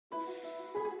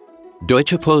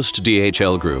Deutsche Post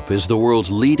DHL Group is the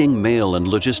world's leading mail and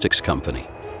logistics company.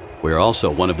 We're also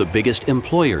one of the biggest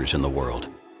employers in the world.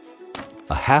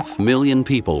 500,000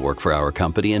 people work for our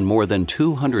company in more than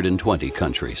 220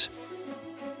 countries.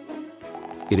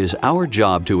 It is our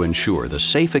job to ensure the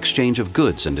safe exchange of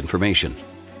goods and information.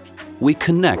 We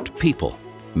connect people,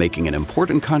 making an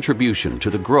important contribution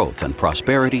to the growth and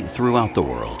prosperity throughout the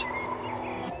world.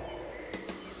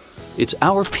 It's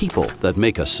our people that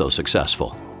make us so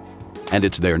successful. And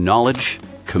it's their knowledge,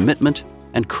 commitment,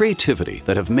 and creativity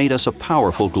that have made us a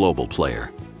powerful global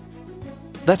player.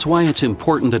 That's why it's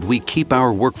important that we keep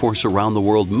our workforce around the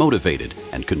world motivated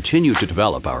and continue to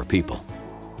develop our people.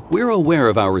 We're aware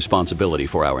of our responsibility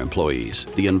for our employees,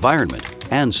 the environment,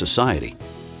 and society,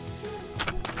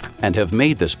 and have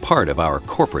made this part of our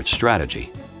corporate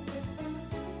strategy.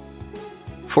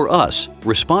 For us,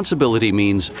 responsibility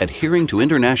means adhering to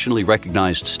internationally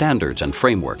recognized standards and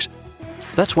frameworks.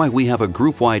 That's why we have a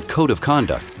group-wide code of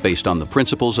conduct based on the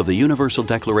principles of the Universal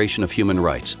Declaration of Human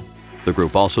Rights. The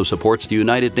group also supports the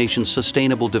United Nations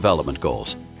Sustainable Development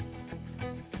Goals.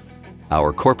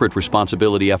 Our corporate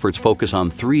responsibility efforts focus on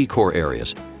 3 core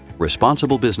areas: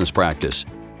 responsible business practice,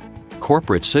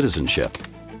 corporate citizenship,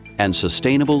 and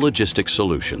sustainable logistics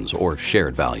solutions or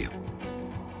shared value.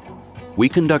 We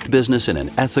conduct business in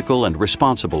an ethical and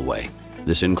responsible way.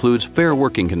 This includes fair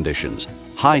working conditions,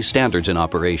 high standards in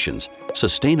operations,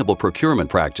 sustainable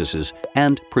procurement practices,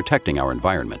 and protecting our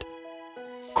environment.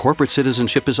 Corporate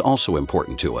citizenship is also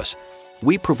important to us.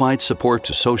 We provide support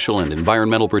to social and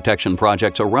environmental protection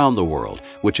projects around the world,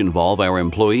 which involve our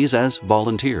employees as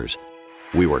volunteers.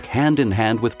 We work hand in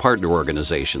hand with partner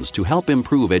organizations to help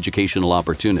improve educational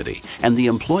opportunity and the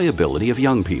employability of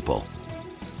young people.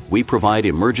 We provide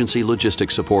emergency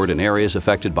logistics support in areas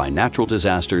affected by natural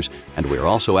disasters, and we are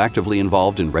also actively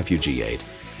involved in refugee aid.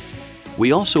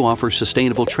 We also offer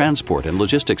sustainable transport and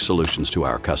logistics solutions to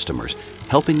our customers,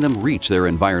 helping them reach their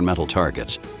environmental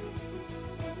targets.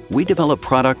 We develop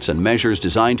products and measures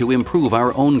designed to improve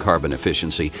our own carbon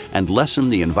efficiency and lessen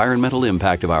the environmental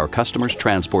impact of our customers'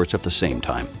 transports at the same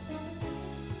time.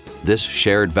 This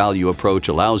shared value approach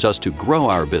allows us to grow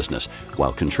our business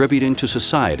while contributing to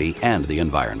society and the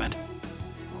environment.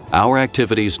 Our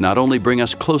activities not only bring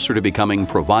us closer to becoming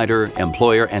provider,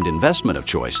 employer, and investment of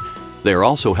choice, they are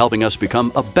also helping us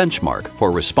become a benchmark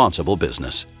for responsible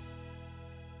business.